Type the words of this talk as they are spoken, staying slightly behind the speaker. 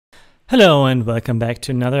Hello and welcome back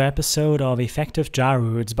to another episode of Effective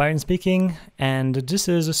JaRu. It's Byron speaking, and this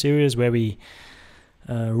is a series where we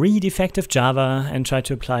read effective Java and try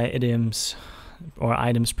to apply idioms or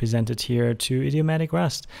items presented here to idiomatic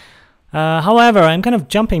Rust. However, I'm kind of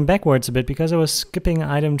jumping backwards a bit because I was skipping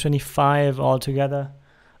item 25 altogether,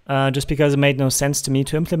 just because it made no sense to me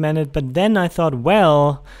to implement it. But then I thought,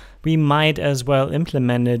 well, we might as well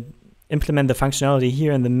implement the functionality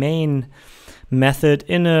here in the main method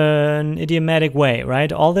in an idiomatic way,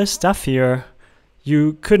 right? All this stuff here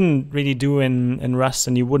you couldn't really do in Rust,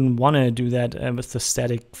 and you wouldn't want to do that with the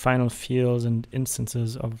static final fields and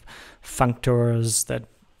instances of functors that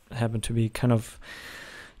happen to be kind of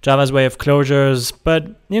Java's way of closures.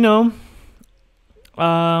 But you know,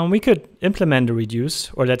 we could implement a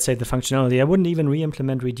reduce, or let's say the functionality. I wouldn't even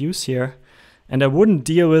re-implement reduce here. And I wouldn't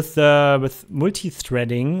deal with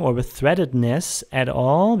multi-threading or with threadedness at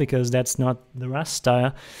all, because that's not the Rust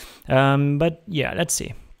style. But yeah, let's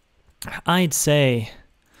see. I'd say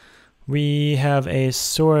we have a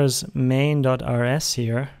source main.rs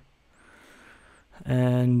here,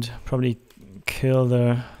 and probably kill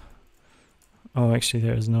the... Oh, actually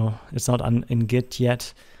there is no... It's not in Git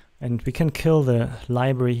yet. And we can kill the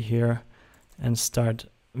library here and start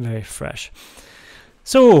very fresh.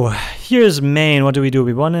 So here's main. What do?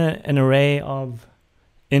 We want an array of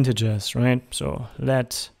integers, right? So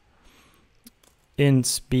let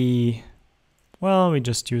ints be, well, we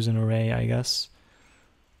just use an array, I guess.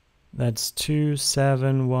 That's 2,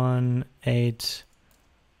 7, 1, 8,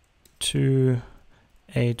 2,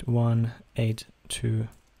 8, 1, 8, 2,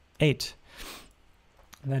 8.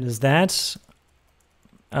 That is that.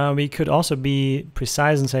 We could also be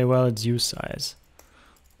precise and say, well, it's usize,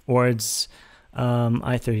 or it's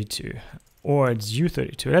I32, or it's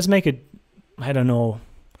U32. Let's make it, I don't know,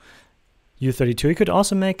 U32. We could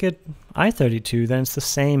also make it I32. Then it's the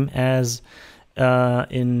same as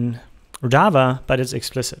in Java, but it's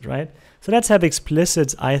explicit, right? So let's have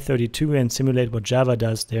explicit I32 and simulate what Java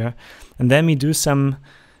does there. And then we do some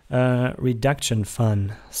reduction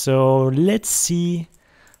fun. So let's see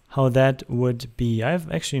how that would be. I have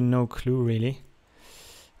actually no clue, really.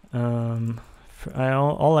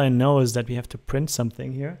 All I know is that we have to print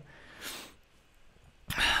something here.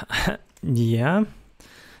 Yeah.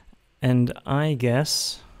 And I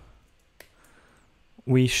guess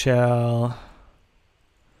we shall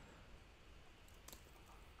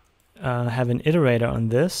have an iterator on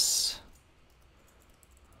this.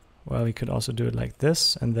 Well, we could also do it like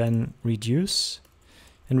this and then reduce.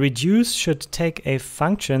 And reduce should take a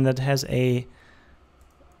function that has that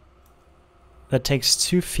takes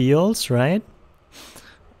two fields, right?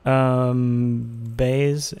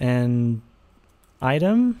 Base and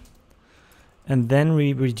item, and then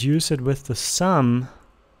we reduce it with the sum,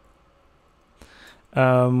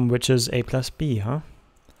 which is a plus b, huh?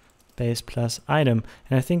 Base plus item.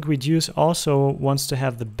 And I think reduce also wants to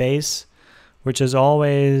have the base, which is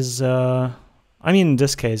always, I mean, in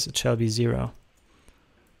this case, it shall be 0.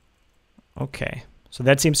 Okay, so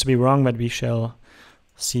that seems to be wrong, but we shall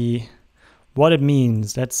see what it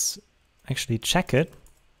means. Let's actually check it,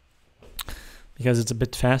 because it's a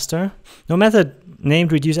bit faster. No method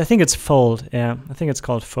named reduce. I think it's fold. Yeah, I think it's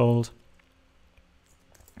called fold.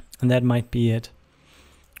 And that might be it.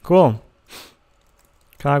 Cool.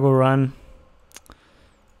 Cargo run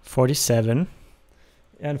 47.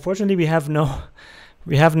 Unfortunately, we have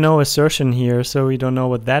no assertion here, so we don't know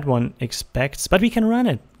what that one expects. But we can run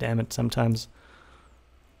it. Damn it! Sometimes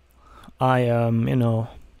you know,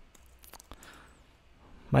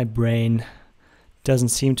 my brain doesn't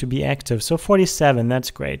seem to be active. So 47,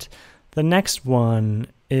 that's great. The next one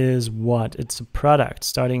is what? It's a product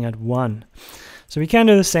starting at 1. So we can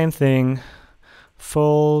do the same thing.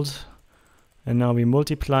 Fold, and now we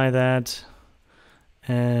multiply that.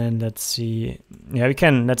 And let's see. Yeah, we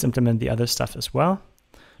can. Let's implement the other stuff as well,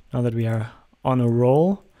 now that we are on a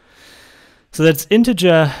roll. So that's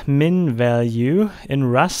integer min value in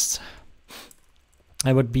Rust.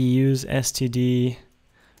 I would use std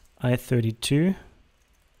I32.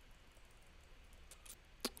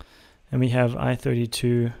 And we have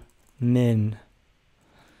I32 min.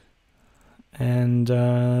 And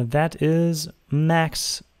that is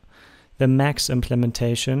max, the max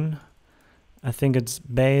implementation. I think it's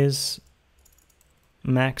base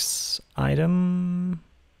max item.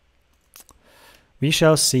 We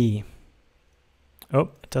shall see. Oh,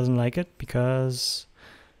 it doesn't like it because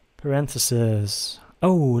parentheses.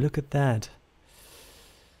 Oh, look at that.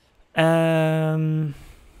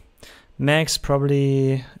 Max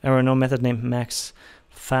probably, or no method named max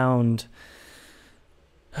found.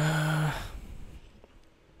 How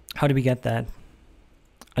do we get that?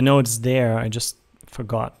 I know it's there, I just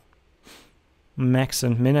forgot. Max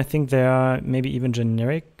and min, I think there are maybe even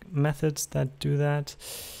generic methods that do that.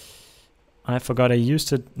 I forgot, I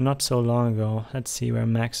used it not so long ago. Let's see where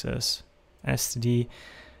max is. std.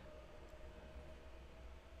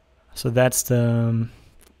 So that's the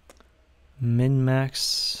min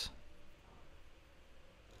max.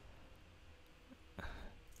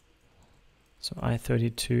 So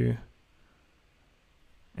I32.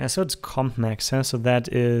 Yeah, so it's comp max, huh? So that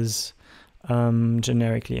is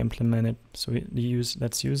generically implemented. So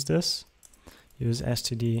let's use this. Use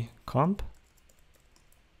std comp.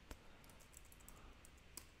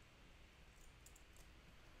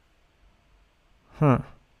 Huh.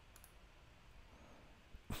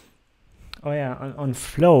 Oh yeah, on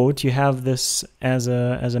float you have this as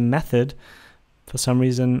a method. For some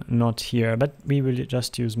reason not here, but we will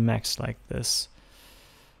just use max like this.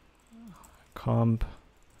 Comp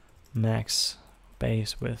max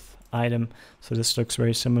base with item. So this looks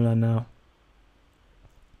very similar now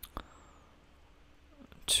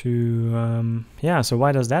to yeah, so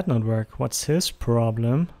why does that not work? What's his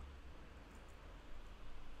problem?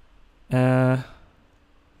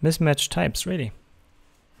 Mismatched types, really.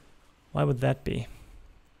 Why would that be?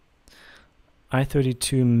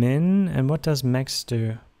 I32 min, and what does max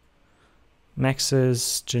do? Max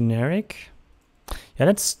is generic. Yeah,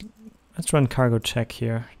 let's run cargo check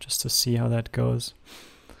here just to see how that goes.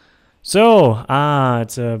 So,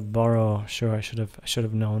 it's a borrow. Sure, I should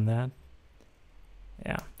have known that.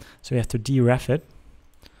 Yeah, so we have to deref it.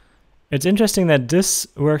 It's interesting that this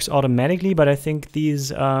works automatically, but I think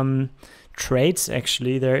these traits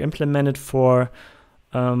actually, they're implemented for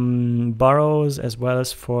borrows as well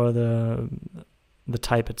as for the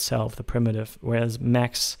type itself, the primitive, whereas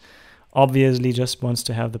max obviously just wants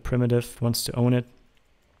to have the primitive, wants to own it.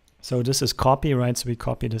 So this is copy, right? So we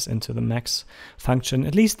copy this into the max function,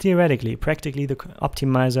 at least theoretically. Practically, the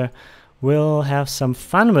optimizer will have some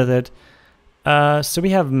fun with it. So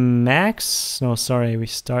we have max. No, sorry, we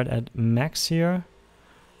start at max here.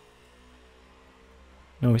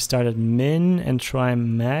 No, we start at min and try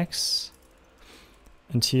max.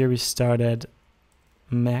 And here we start at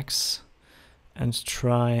max and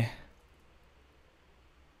try...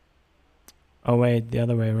 Oh wait, the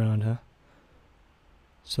other way around, huh?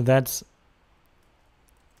 So that's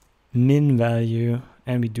min value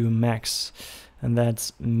and we do max, and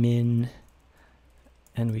that's min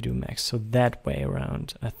and we do max. So that way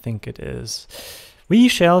around, I think it is. We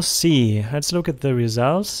shall see. Let's look at the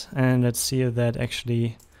results and let's see if that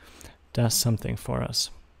actually does something for us.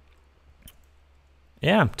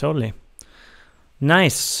 Yeah, totally.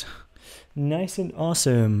 Nice. Nice and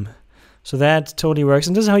awesome. So that totally works.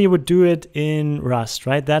 And this is how you would do it in Rust,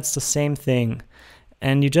 right? That's the same thing.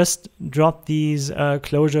 And you just drop these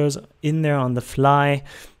closures in there on the fly.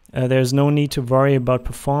 There's no need to worry about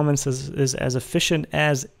performance. This is as efficient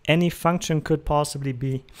as any function could possibly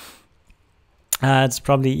be. It's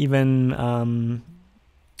probably even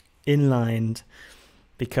inlined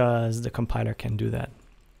because the compiler can do that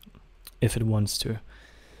if it wants to.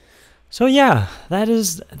 So yeah, that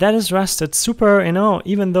is Rust. It's super, you know,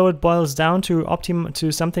 even though it boils down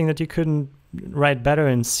to something that you couldn't write better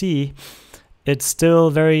in C, it's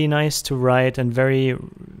still very nice to write and very,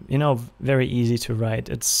 you know, very easy to write.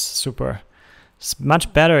 It's super. It's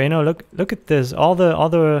much better, you know. Look at this. All the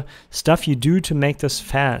other stuff you do to make this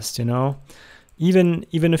fast, you know. Even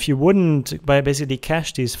if you wouldn't by basically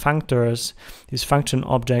cache these functors, these function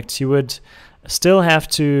objects, you would still have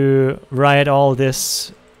to write all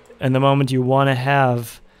this in the moment you want to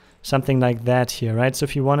have something like that here, right? So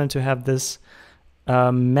if you wanted to have this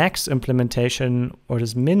max implementation or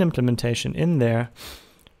this min implementation in there,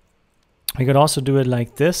 we could also do it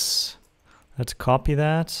like this. Let's copy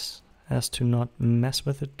that as to not mess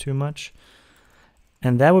with it too much.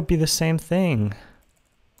 And that would be the same thing.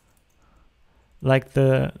 Like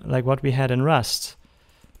what we had in Rust.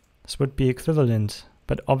 This would be equivalent,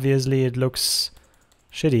 but obviously it looks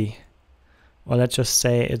shitty. Or let's just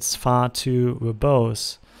say it's far too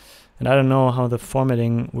verbose. And I don't know how the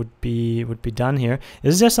formatting would be done here.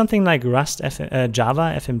 Is there something like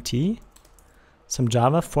Java FMT? Some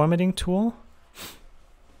Java formatting tool?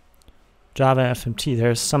 Java FMT,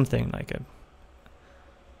 there's something like it.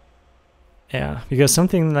 Yeah, because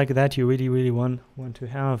something like that you really want to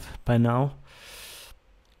have by now.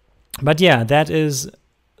 But yeah, that is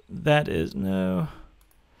that.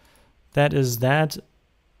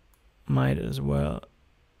 Might as well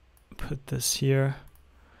put this here.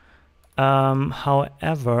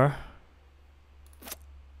 However,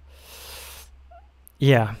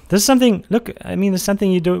 yeah, this is something. Look, I mean, it's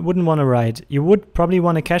something you wouldn't want to write. You would probably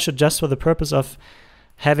want to cache it just for the purpose of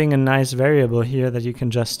having a nice variable here that you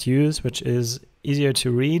can just use, which is easier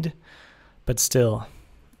to read, but still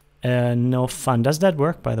no fun. Does that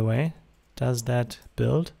work, by the way? Does that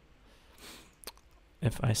build?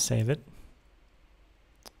 If I save it,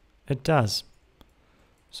 it does.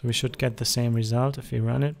 So we should get the same result if we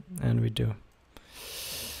run it, and we do.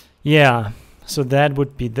 Yeah, so that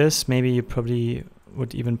would be this. Maybe you probably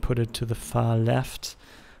would even put it to the far left.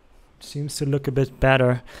 Seems to look a bit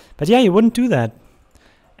better. But yeah, you wouldn't do that.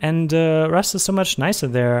 And Rust is so much nicer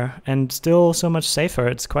there and still so much safer.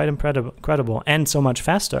 It's quite incredible and so much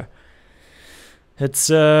faster. It's,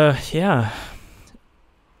 yeah.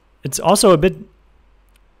 It's also a bit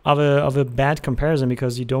of a bad comparison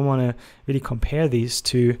because you don't want to really compare these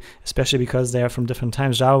two, especially because they are from different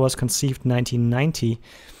times. Java was conceived in 1990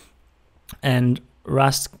 and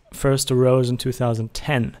Rust first arose in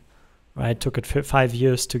 2010. Right, took it 5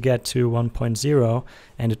 years to get to 1.0,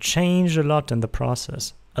 and it changed a lot in the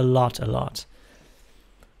process. A lot.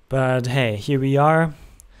 But hey, here we are,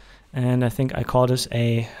 and I think I call this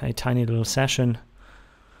a tiny little session.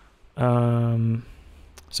 So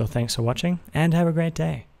thanks for watching, and have a great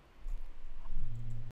day.